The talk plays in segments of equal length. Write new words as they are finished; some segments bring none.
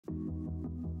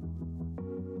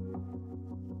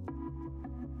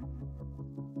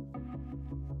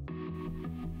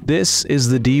This is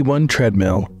the D1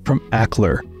 Treadmill from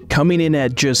Ackler. Coming in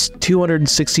at just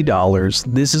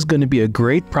 $260, this is going to be a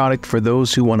great product for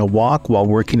those who want to walk while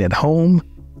working at home,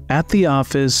 at the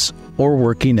office, or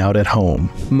working out at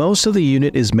home. Most of the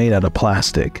unit is made out of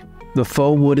plastic. The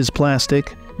faux wood is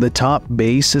plastic, the top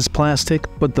base is plastic,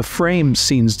 but the frame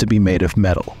seems to be made of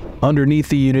metal. Underneath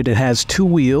the unit it has two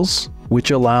wheels,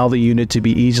 which allow the unit to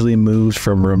be easily moved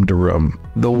from room to room.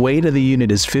 The weight of the unit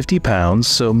is 50 pounds,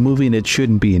 so moving it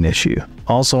shouldn't be an issue.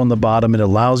 Also on the bottom, it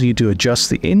allows you to adjust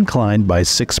the incline by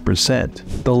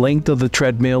 6%. The length of the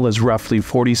treadmill is roughly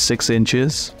 46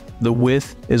 inches. The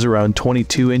width is around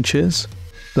 22 inches.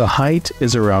 The height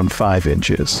is around 5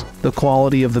 inches. The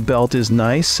quality of the belt is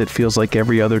nice. It feels like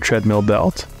every other treadmill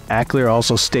belt. Ackler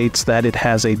also states that it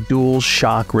has a dual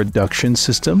shock reduction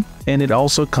system, and it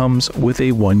also comes with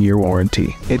a 1-year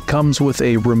warranty. It comes with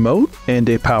a remote and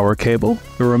a power cable.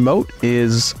 The remote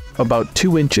is about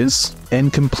 2 inches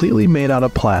and completely made out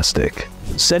of plastic.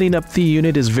 Setting up the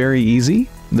unit is very easy.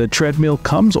 The treadmill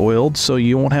comes oiled, so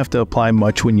you won't have to apply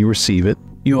much when you receive it.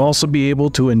 You'll also be able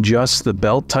to adjust the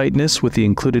belt tightness with the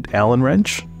included Allen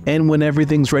wrench. And when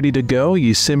everything's ready to go,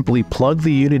 you simply plug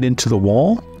the unit into the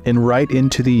wall and right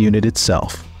into the unit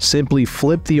itself. Simply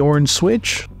flip the orange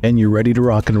switch and you're ready to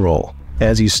rock and roll.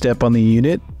 As you step on the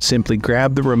unit, simply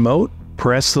grab the remote,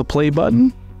 press the play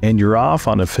button, and you're off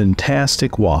on a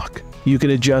fantastic walk. You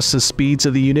can adjust the speeds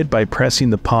of the unit by pressing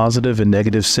the positive and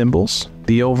negative symbols.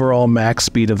 The overall max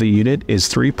speed of the unit is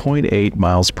 3.8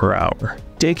 miles per hour.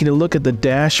 Taking a look at the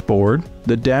dashboard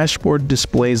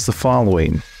displays the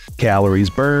following: calories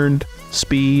burned,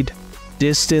 speed,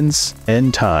 distance,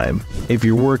 and time. If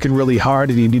you're working really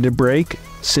hard and you need a break,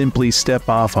 simply step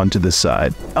off onto the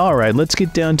side. Alright, let's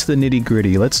get down to the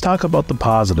nitty-gritty. Let's talk about the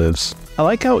positives. I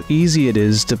like how easy it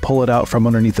is to pull it out from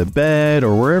underneath a bed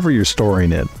or wherever you're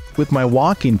storing it. With my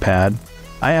walking pad,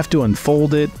 I have to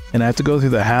unfold it and I have to go through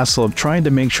the hassle of trying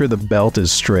to make sure the belt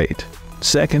is straight.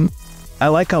 Second, I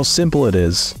like how simple it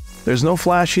is. There's no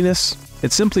flashiness.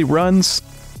 It simply runs.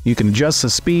 You can adjust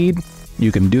the speed.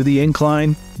 You can do the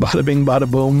incline. Bada bing, bada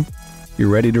boom. You're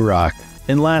ready to rock.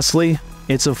 And lastly,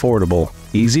 it's affordable,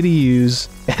 easy to use,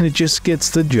 and it just gets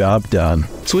the job done.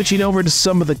 Switching over to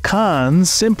some of the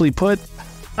cons, simply put,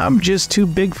 I'm just too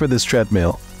big for this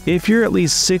treadmill. If you're at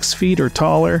least 6 feet or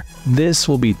taller, this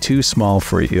will be too small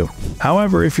for you.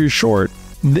 However, if you're short,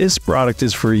 this product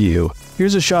is for you.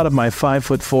 Here's a shot of my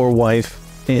 5'4" wife,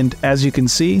 and as you can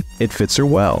see, it fits her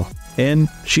well. And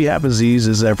she happens to use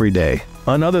this every day.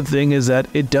 Another thing is that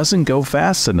it doesn't go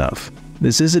fast enough.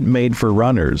 This isn't made for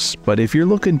runners, but if you're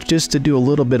looking just to do a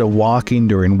little bit of walking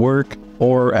during work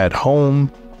or at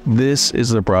home, this is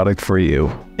the product for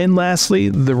you. And lastly,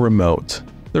 the remote.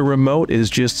 The remote is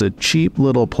just a cheap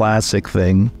little plastic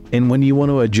thing, and when you want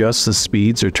to adjust the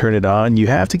speeds or turn it on, you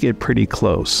have to get pretty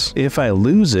close. If I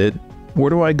lose it, where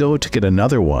do I go to get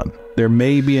another one? There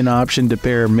may be an option to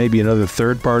pair maybe another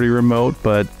third-party remote,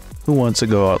 but who wants to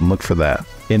go out and look for that?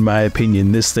 In my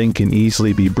opinion, this thing can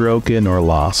easily be broken or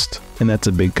lost, and that's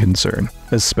a big concern,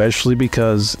 especially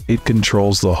because it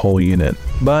controls the whole unit.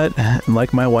 But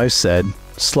like my wife said,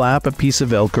 slap a piece of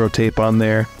Velcro tape on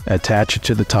there, attach it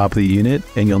to the top of the unit,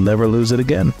 and you'll never lose it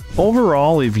again.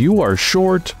 Overall, if you are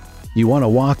short, you want to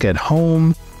walk at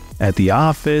home, at the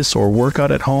office, or work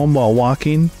out at home while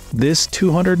walking, this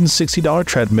 $260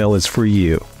 treadmill is for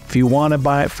you. If you want to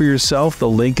buy it for yourself, the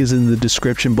link is in the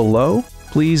description below.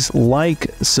 Please like,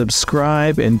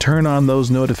 subscribe, and turn on those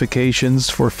notifications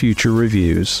for future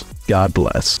reviews. God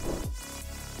bless.